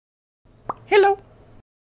Hello.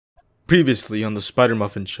 Previously on the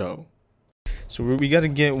SpiderMuffin show. So we gotta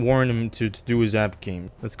get Warren to do his app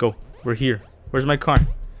game. Let's go. We're here. Where's my car?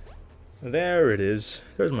 There it is.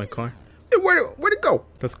 There's my car. Hey, where'd it go?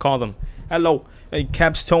 Let's call them. Hello. Hey,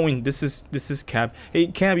 Cab's towing. This is Cab. Hey,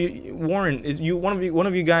 Cab. Warren, one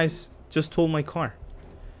of you guys just told my car.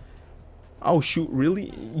 Oh shoot!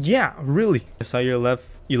 Really? Yeah, really. I saw you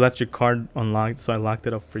left your card unlocked, so I locked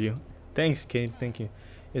it up for you. Thanks, Cab. Thank you.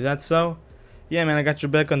 Is that so? Yeah, man, I got your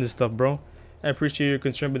back on this stuff, bro. I appreciate your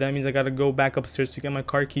concern, but that means I gotta go back upstairs to get my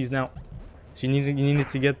car keys now. So you needed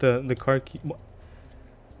to get the car key.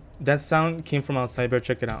 That sound came from outside. Better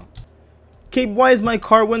check it out. Cape, why is my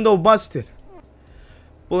car window busted?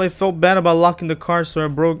 Well, I felt bad about locking the car, so I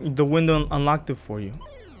broke the window and unlocked it for you.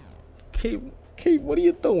 Cape, what are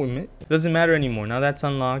you doing, man? It doesn't matter anymore. Now that's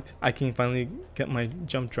unlocked, I can finally get my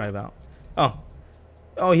jump drive out.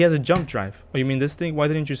 Oh, he has a jump drive. Oh, you mean this thing? Why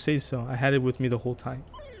didn't you say so? I had it with me the whole time.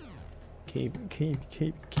 Cape.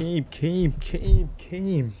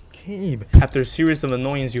 After a series of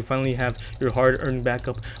annoyance, you finally have your hard-earned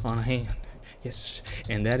backup on hand. Yes,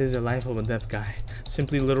 and that is the life of a deaf guy.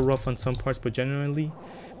 Simply a little rough on some parts, but generally...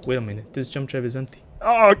 Wait a minute, this jump drive is empty.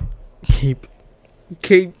 Oh, Cape.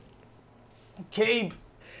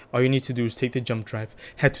 All you need to do is take the jump drive,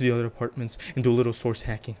 head to the other apartments, and do a little source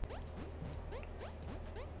hacking.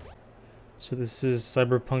 So this is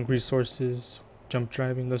Cyberpunk resources, jump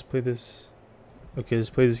driving. Let's play this. Okay, let's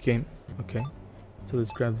play this game. Okay, so let's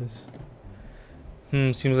grab this.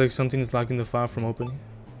 Seems like something is blocking the file from opening.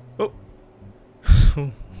 Oh,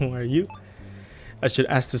 who are you? I should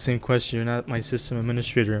ask the same question. You're not my system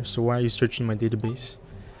administrator, so why are you searching my database?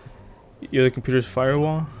 You're the computer's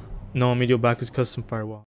firewall? No, I'm Idiobaka's custom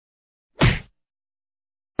firewall.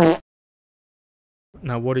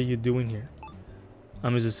 Now what are you doing here?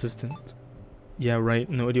 I'm his assistant. Yeah, right.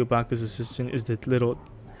 No, Idiobaka's assistant is the little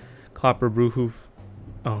Klopper Brewhoof.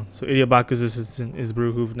 Oh, so Idiobaka's assistant is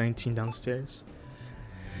Brewhoof 19 downstairs.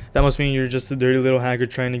 That must mean you're just a dirty little hacker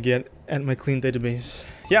trying to get at my clean database.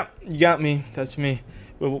 Yeah, you got me. That's me.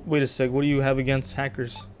 Wait a sec. What do you have against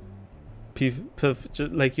hackers?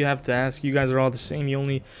 Like, you have to ask. You guys are all the same. You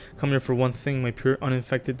only come here for one thing, my pure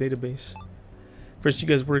uninfected database. First you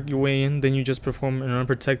guys work your way in, then you just perform an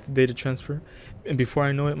unprotected data transfer, and before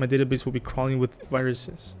I know it, my database will be crawling with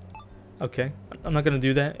viruses. Okay, I'm not gonna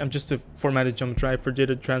do that. I'm just a formatted jump drive for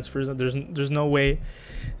data transfers. There's no way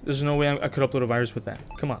I could upload a virus with that.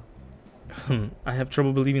 Come on. I have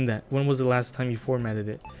trouble believing that. When was the last time you formatted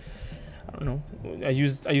it? I don't know. I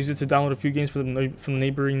used it to download a few games from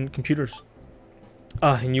neighboring computers.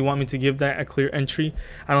 And you want me to give that a clear entry?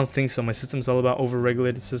 I don't think so. My system's all about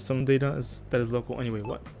over-regulated system data that is local. Anyway,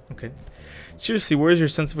 what? Okay. Seriously, where is your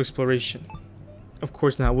sense of exploration? Of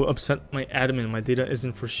course not. It will upset my admin. My data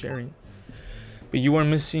isn't for sharing. But you are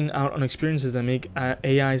missing out on experiences that make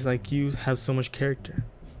AIs like you have so much character.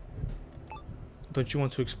 Don't you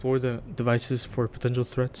want to explore the devices for potential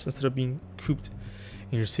threats instead of being cooped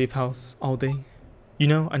in your safe house all day? You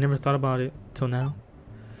know, I never thought about it till now.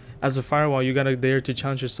 As a firewall, you gotta dare to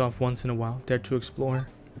challenge yourself once in a while, dare to explore.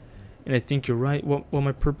 And I think you're right. What's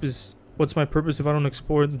my purpose if I don't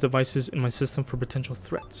explore the devices in my system for potential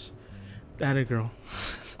threats? That a girl.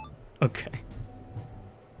 Okay.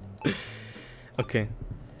 Okay.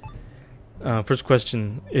 First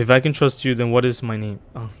question. If I can trust you, then what is my name?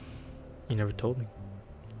 Oh, you never told me.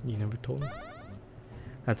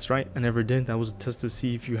 That's right, I never did. That was a test to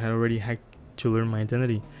see if you had already hacked to learn my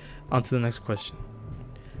identity. On to the next question.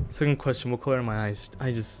 Second question, what color are my eyes?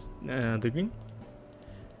 They're green?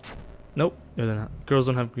 Nope, no, they're not. Girls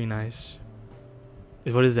don't have green eyes.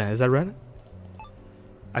 What is that? Is that red?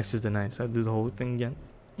 Access denied. So I do the whole thing again.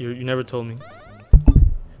 You never told me.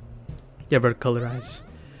 You have red color eyes.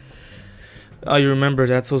 Oh, you remember?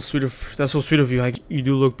 That's so sweet of you. You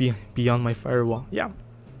do look beyond my firewall. Yeah.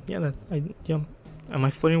 Yeah. Am I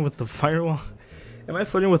flirting with the firewall? Am I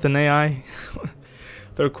flirting with an AI?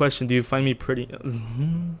 Third question, do you find me pretty?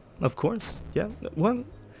 Of course. Yeah. What?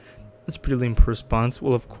 That's a pretty lame response.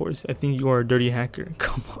 Well, of course. I think you are a dirty hacker.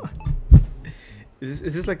 Come on. Is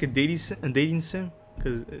this like a dating sim?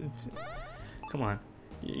 Because, come on.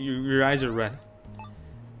 Your eyes are red.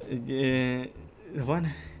 What?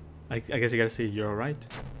 I guess I gotta say you're alright.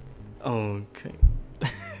 Okay.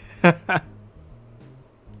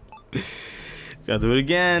 Gotta do it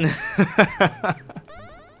again.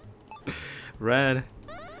 Red.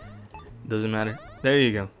 Doesn't matter. There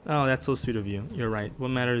you go. Oh, that's so sweet of you. You're right. What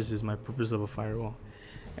matters is my purpose of a firewall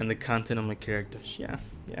and the content of my characters. Yeah,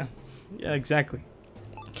 exactly.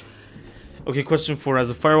 Okay, question 4. As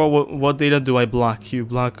a firewall, what data do I block? You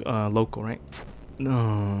block local, right?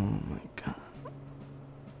 Oh my god.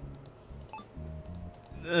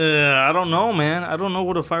 I don't know, man. I don't know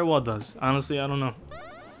what a firewall does. Honestly, I don't know.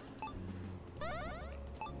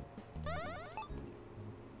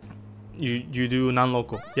 You do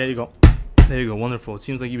non-local. Yeah, you go. There you go. Wonderful. It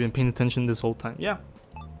seems like you've been paying attention this whole time. Yeah.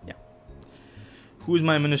 Yeah. Who's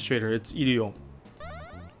my administrator? It's EDO.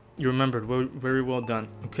 You remembered. Very well done.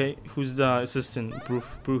 Okay. Who's the assistant?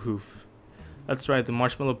 Brewhoof. That's right. The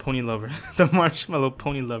marshmallow pony lover. The marshmallow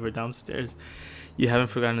pony lover downstairs. You haven't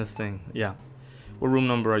forgotten a thing. Yeah. What room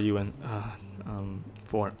number are you in?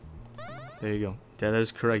 4. There you go. Yeah, that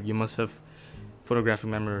is correct. You must have photographic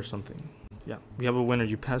memory or something. Yeah, we have a winner.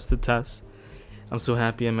 You passed the test. I'm so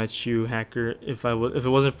happy I met you, hacker. If it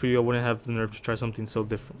wasn't for you, I wouldn't have the nerve to try something so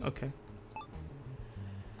different. Okay.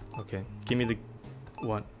 Okay. Give me the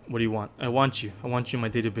what? What do you want? I want you. I want you in my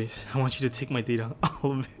database. I want you to take my data,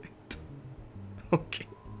 all of it. Okay.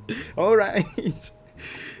 All right.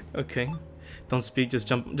 Okay. Don't speak. Just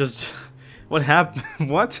jump. Just. What happened?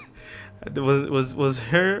 What? Was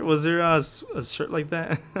there a shirt like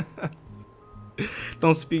that?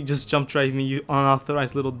 Don't speak, just jump drive me, you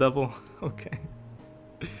unauthorized little devil. Okay.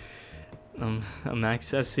 I'm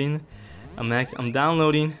accessing. I'm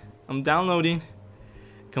downloading.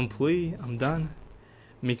 Complete. I'm done.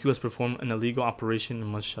 Miku has performed an illegal operation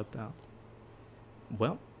and must shut down.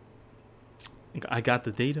 Well, I got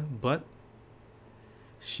the data, but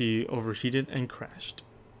she overheated and crashed.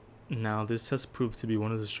 Now this has proved to be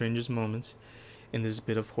one of the strangest moments in this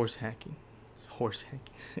bit of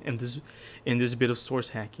in this bit of source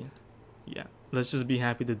hacking. Yeah, let's just be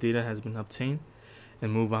happy the data has been obtained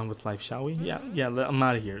and move on with life, shall we? Yeah, I'm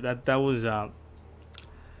out of here. That was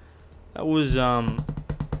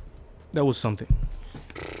something.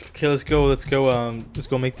 Okay, let's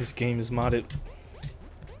go make this game is modded.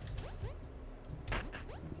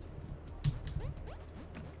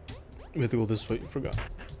 We have to go this way. Forgot.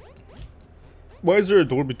 Why is there a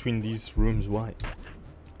door between these rooms? Why?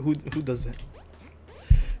 Who does that?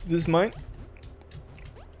 Is this mine?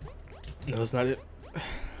 No, it's not it.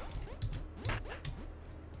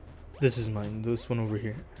 This is mine. This one over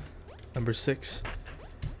here. Number 6.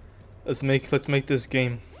 Let's make this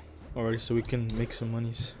game already so we can make some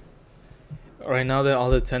monies. Alright, now that all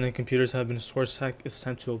the tenant computers have been source hacked, it's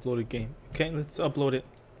time to upload a game. Okay, let's upload it.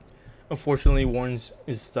 Unfortunately, Warren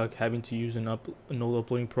is stuck having to use an old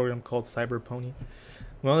uploading program called SpiderMuffin.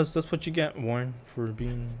 Well, that's what you get, Warren, for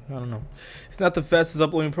being, I don't know. It's not the fastest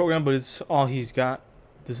uploading program, but it's all he's got.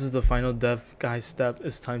 This is the final dev guy's step.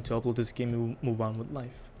 It's time to upload this game and move on with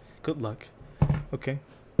life. Good luck. Okay,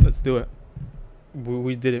 let's do it.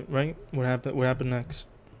 We did it, right? What happened next?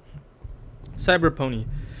 SpiderMuffin.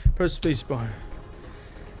 Press spacebar.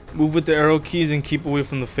 Move with the arrow keys and keep away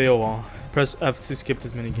from the fail wall. Press F to skip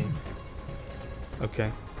this minigame.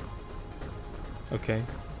 Okay. Okay.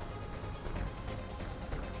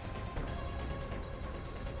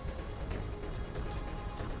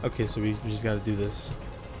 Okay, so we just gotta do this.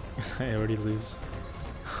 I already lose.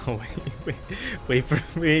 Oh, wait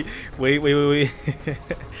for me. Wait.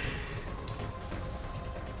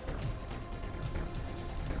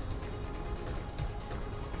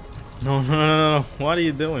 No. What are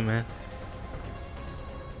you doing, man?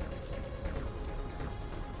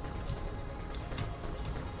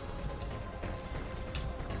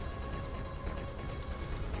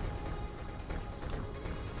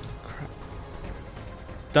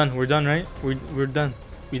 Done. We're done, right? We're done.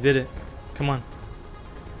 We did it. Come on.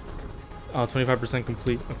 Oh, 25%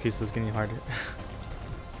 complete. Okay, so it's getting harder.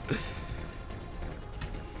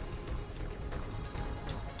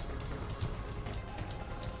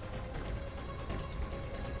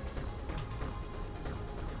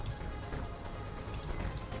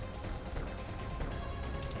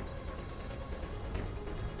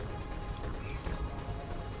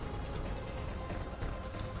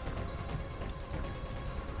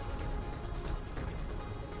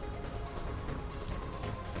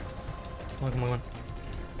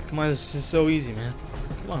 Come on, this is so easy, man.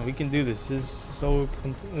 Come on, we can do this. This is so...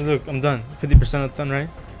 Look, I'm done. 50% done, right?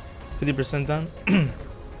 50% done?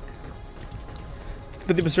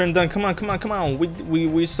 50% done. Come on.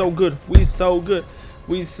 We so good. We so lit.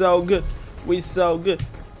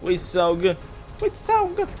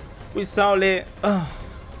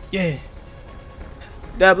 Yeah.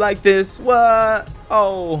 Dab like this. What?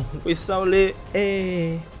 Oh, we so lit.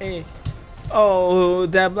 Hey. Oh,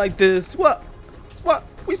 dab like this. What?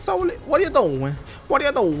 We so lit. What are you doing?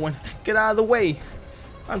 Get out of the way.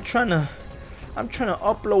 I'm trying to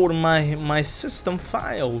upload my system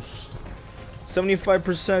files.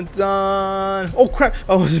 75% done. Oh crap!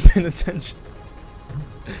 I wasn't paying attention.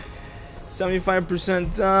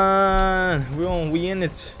 75% done. We in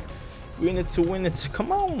it. We in it to win it.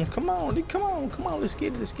 Come on, come on, come on, come on. Let's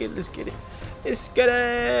get it. Let's get it. Let's get it. Let's get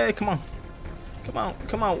it. Come on. Come on.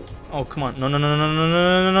 Come on. Oh, come on. No, no, no, no, no,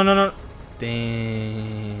 no, no, no, no, no.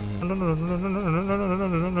 Damn.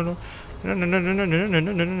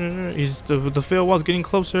 The fail wall's getting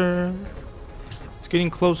closer. It's getting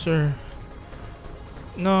closer.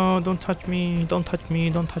 No, don't touch me. Don't touch me.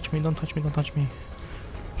 Don't touch me. Don't touch me. Don't touch me.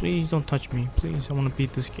 Please don't touch me. Please, I want to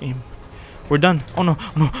beat this game. We're done. Oh no.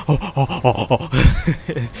 Oh no. Oh.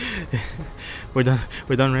 We're done.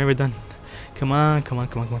 We're done, right? We're done. Come on. Come on.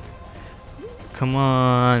 Come on. Come on. Come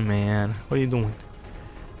on, man. What are you doing?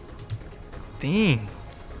 Dang.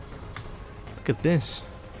 Look at this.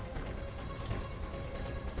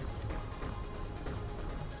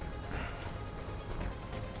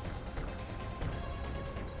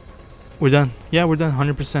 We're done. Yeah, we're done.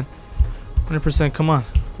 100%. 100%. Come on.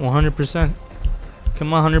 100%.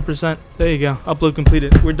 Come on, 100%. There you go. Upload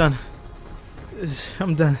completed. We're done.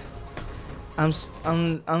 I'm done. I'm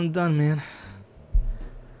done, man.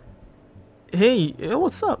 Hey,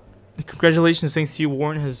 what's up? Congratulations. Thanks to you,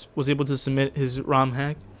 Warren was able to submit his ROM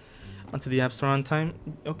hack onto the App Store on time.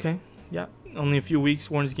 Okay. Yeah. Only a few weeks,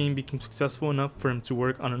 Warren's game became successful enough for him to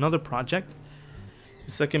work on another project.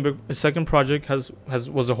 His second project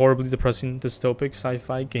was a horribly depressing dystopic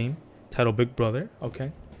sci-fi game titled Big Brother.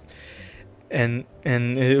 Okay. And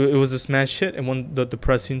it was a smash hit and won the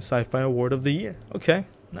depressing sci-fi award of the year. Okay,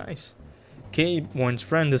 nice. Gabe, Warren's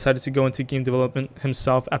friend, decided to go into game development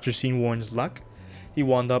himself after seeing Warren's luck. He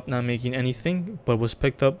wound up not making anything, but was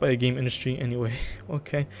picked up by the game industry anyway.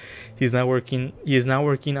 Okay, he is now working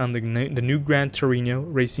on the new Gran Torino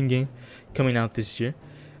racing game coming out this year.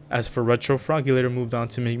 As for Retro Frog, he later moved on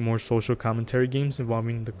to make more social commentary games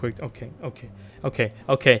involving the quick. Okay.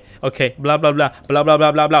 Blah blah blah blah blah blah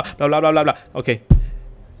blah blah blah blah blah blah blah. Okay,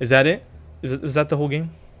 is that it? Is that the whole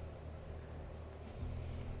game?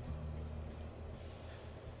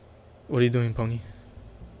 What are you doing, Pony?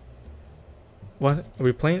 What? Are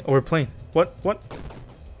we playing? Oh, we're playing. What? What?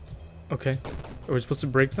 Okay. Are we supposed to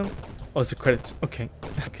break them? Oh, it's the credits. Okay.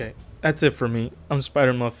 Okay. That's it for me. I'm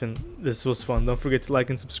SpiderMuffin. This was fun. Don't forget to like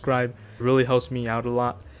and subscribe. It really helps me out a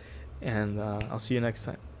lot. And I'll see you next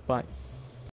time. Bye.